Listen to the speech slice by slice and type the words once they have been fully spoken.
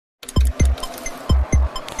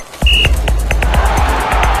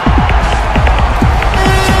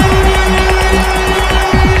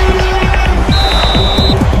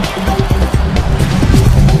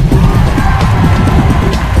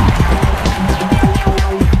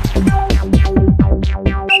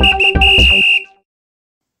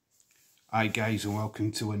Hi guys, and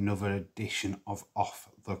welcome to another edition of Off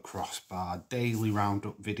the Crossbar daily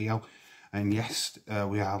roundup video. And yes,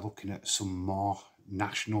 we are looking at some more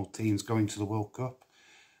national teams going to the World Cup.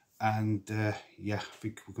 And yeah, I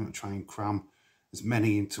think we're going to try and cram as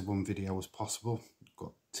many into one video as possible. We've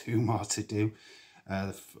got two more to do.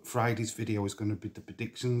 Friday's video is going to be the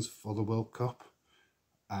predictions for the World Cup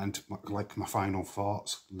and my final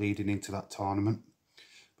thoughts leading into that tournament.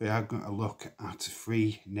 We are going to look at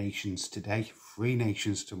three nations today, three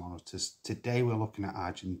nations tomorrow. Today we're looking at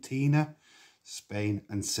Argentina, Spain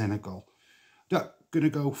and Senegal. Not going to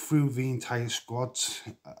go through the entire squads.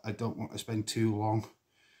 I don't want to spend too long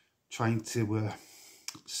trying to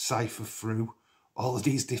cipher through all of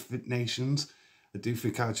these different nations. I do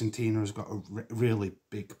think Argentina has got a really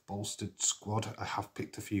big bolstered squad. I have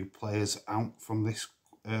picked a few players out from this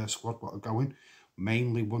squad what are going.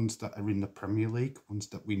 Mainly ones that are in the Premier League, ones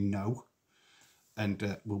that we know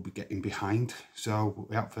and we'll be getting behind. So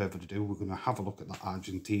without further ado, we're going to have a look at the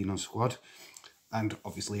Argentina squad. And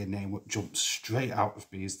obviously a name that jumps straight out of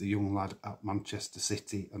me is the young lad at Manchester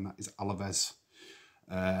City, and that is Alves.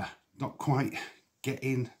 Not quite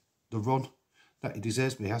getting the run that he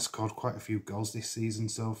deserves, but he has scored quite a few goals this season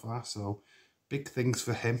so far. So big things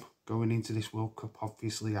for him going into this World Cup.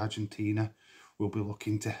 Obviously Argentina will be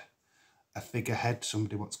looking to a figurehead,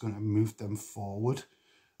 somebody what's going to move them forward,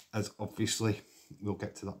 as obviously we'll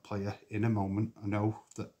get to that player in a moment. I know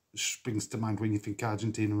that springs to mind when you think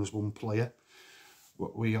Argentina has one player.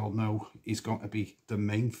 What we all know is going to be the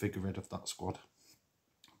main figurehead of that squad.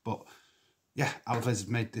 But yeah, Alves has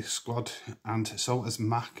made this squad, and so has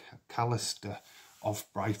McAllister of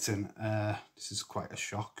Brighton. This is quite a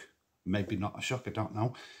shock, maybe not a shock, I don't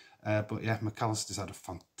know. But yeah, McAllister's had a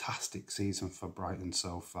fantastic season for Brighton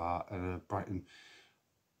so far. Brighton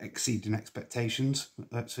exceeding expectations,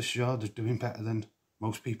 that's for sure. They're doing better than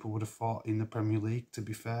most people would have thought in the Premier League, to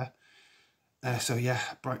be fair. So yeah,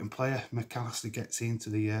 Brighton player, McAllister gets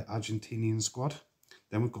into the Argentinian squad.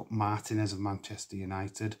 Then we've got Martinez of Manchester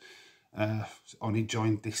United. Only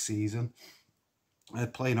joined this season.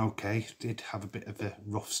 Playing okay, did have a bit of a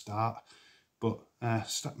rough start. But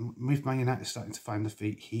with Man United starting to find the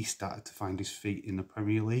feet, he started to find his feet in the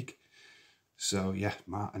Premier League. So yeah,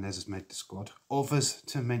 Martinez has made the squad. Others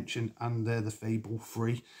to mention, and they're the Fable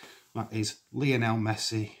three. That is Lionel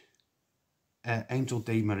Messi, Angel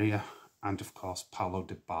Di Maria, and of course Paulo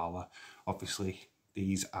Dybala. Obviously,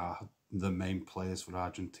 these are the main players for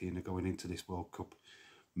Argentina going into this World Cup.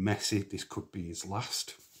 Messi, this could be his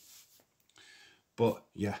last. But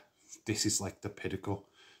yeah, this is like the pinnacle.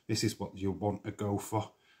 This is what you want to go for.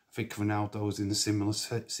 I think Ronaldo's in a similar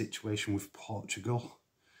situation with Portugal,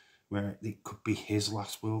 where it could be his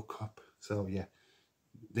last World Cup. So yeah,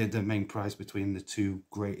 the main prize between the two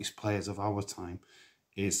greatest players of our time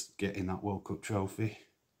is getting that World Cup trophy.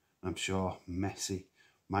 I'm sure Messi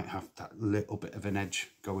might have that little bit of an edge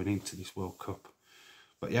going into this World Cup.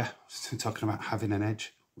 But yeah, talking about having an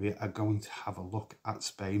edge, we are going to have a look at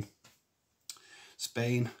Spain.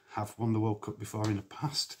 Spain have won the World Cup before in the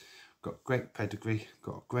past, got great pedigree,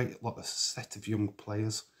 got a great set of young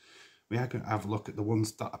players. We are going to have a look at the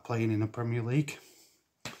ones that are playing in the Premier League,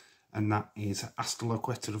 and that is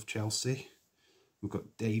Azpilicueta of Chelsea. We've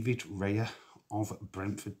got David Raya of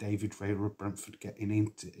Brentford. David Raya of Brentford getting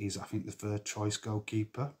into, is I think the third choice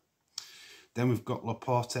goalkeeper. Then we've got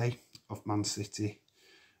Laporte of Man City.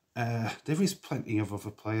 There is plenty of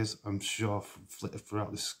other players, I'm sure, flitted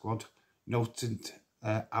throughout the squad. Noted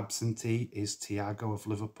absentee is Thiago of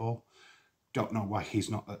Liverpool. Don't know why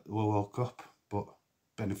he's not at the World Cup, but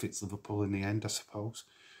benefits Liverpool in the end, I suppose.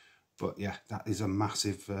 But yeah, that is a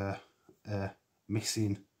massive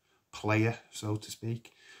missing player, so to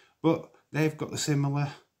speak. But they've got the similar.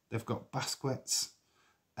 They've got Busquets,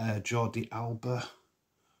 Jordi Alba,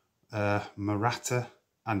 Morata,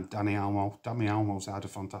 and Dani Olmo. Dani Olmo's had a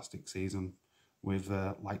fantastic season with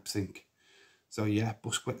Leipzig. So yeah,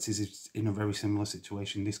 Busquets is in a very similar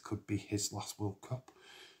situation. This could be his last World Cup.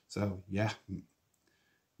 So yeah,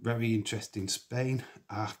 very interesting. Spain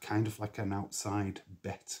are kind of like an outside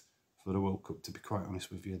bet for the World Cup, to be quite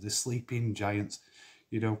honest with you. The sleeping giants,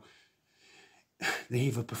 you know, they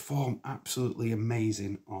either perform absolutely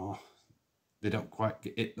amazing or they don't quite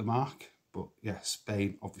hit the mark. But yeah,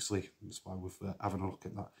 Spain, obviously, that's why we're having a look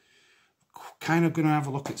at that. Kind of going to have a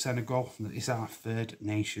look at Senegal. It's our third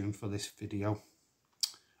nation for this video.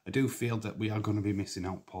 I do feel that we are going to be missing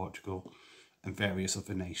out Portugal and various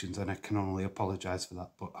other nations, and I can only apologise for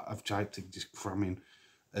that. But I've tried to just cram in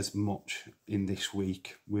as much in this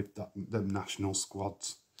week with the national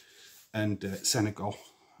squads. And Senegal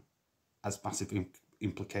has massive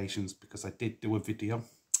implications, because I did do a video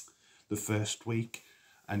the first week,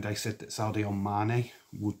 and I said that Sadio Mane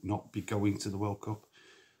would not be going to the World Cup.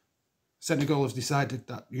 Senegal have decided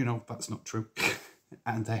that, you know, that's not true.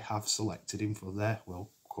 And they have selected him for their World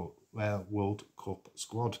Cup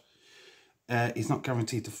squad. He's not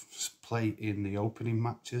guaranteed to play in the opening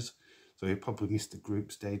matches, so he'll probably miss the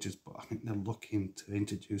group stages, but I think they're looking to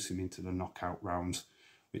introduce him into the knockout rounds,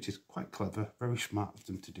 which is quite clever, very smart of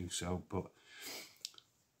them to do so, but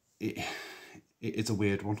it is a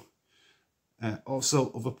weird one.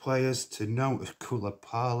 Also, other players to note,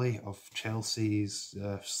 Koulibaly of Chelsea's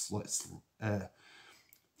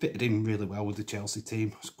fitted in really well with the Chelsea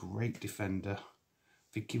team. He's a great defender. I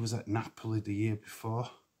think he was at Napoli the year before,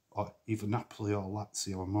 or either Napoli or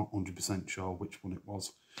Lazio. I'm not 100% sure which one it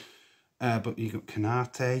was. But you've got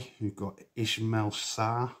Kanate, you've got Ismail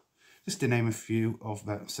Sarr, just to name a few of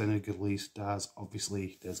the Senegalese stars.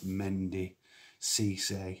 Obviously, there's Mendy,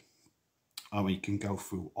 Cisse. Oh, you can go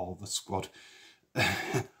through all the squad.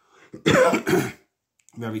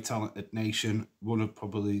 Very talented nation, one of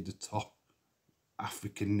probably the top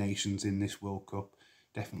African nations in this World Cup.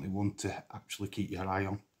 Definitely one to actually keep your eye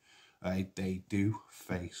on. They do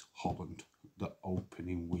face Holland the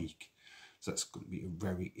opening week, so that's going to be a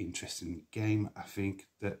very interesting game. I think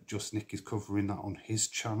that Just Nick is covering that on his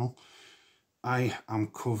channel. I am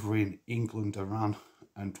covering England, Iran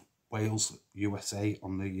and Wales, USA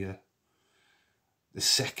on the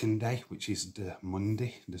second day, which is the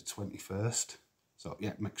Monday, the 21st. So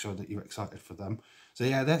yeah, make sure that you're excited for them. So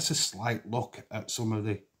yeah, that's a slight look at some of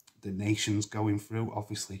the nations going through.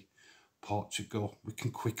 Obviously, Portugal, we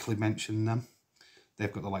can quickly mention them.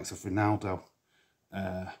 They've got the likes of Ronaldo,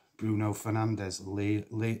 Bruno Fernandes,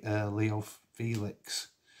 Leo Felix.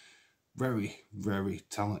 Very, very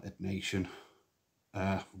talented nation.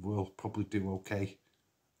 Will probably do okay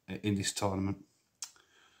in this tournament.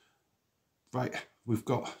 Right, we've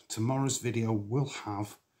got tomorrow's video. We'll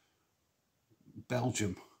have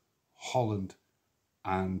Belgium, Holland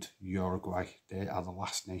and Uruguay. They are the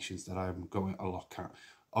last nations that I'm going to look at.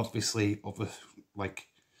 Obviously, other like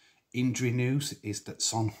injury news is that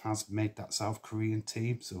Son has made that South Korean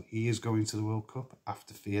team, so he is going to the World Cup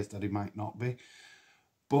after fears that he might not be.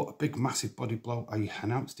 But a big massive body blow. I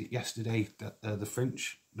announced it yesterday that the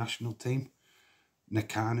French national team,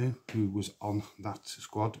 Nakanu, who was on that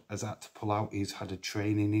squad, has had to pull out. He's had a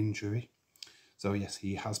training injury. So yes,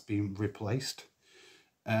 he has been replaced.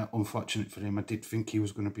 Unfortunate for him, I did think he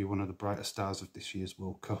was going to be one of the brighter stars of this year's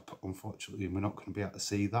World Cup. Unfortunately, we're not going to be able to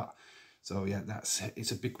see that. So yeah,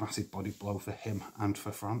 it's a big massive body blow for him and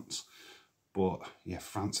for France. But yeah,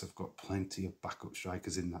 France have got plenty of backup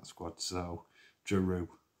strikers in that squad. So Giroud,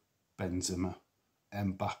 Benzema,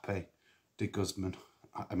 Mbappe, De Guzman.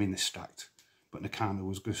 I mean, they're stacked. But Nakano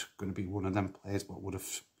was just going to be one of them players what would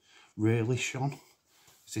have really shone.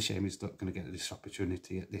 It's a shame he's not going to get this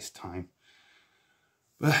opportunity at this time.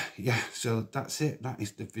 But yeah, so that's it. That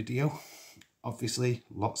is the video. Obviously,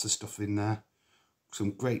 lots of stuff in there.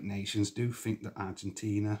 Some great nations. Do think that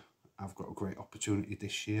Argentina have got a great opportunity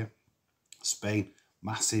this year. Spain,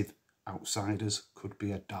 massive outsiders, could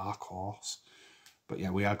be a dark horse. But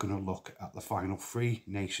yeah, we are going to look at the final three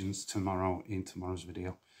nations tomorrow in tomorrow's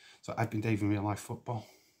video. So I've been Dave in Real Life Football.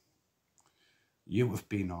 You have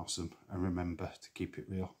been awesome. And remember to keep it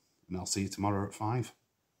real. And I'll see you tomorrow at 5.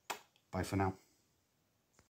 Bye for now.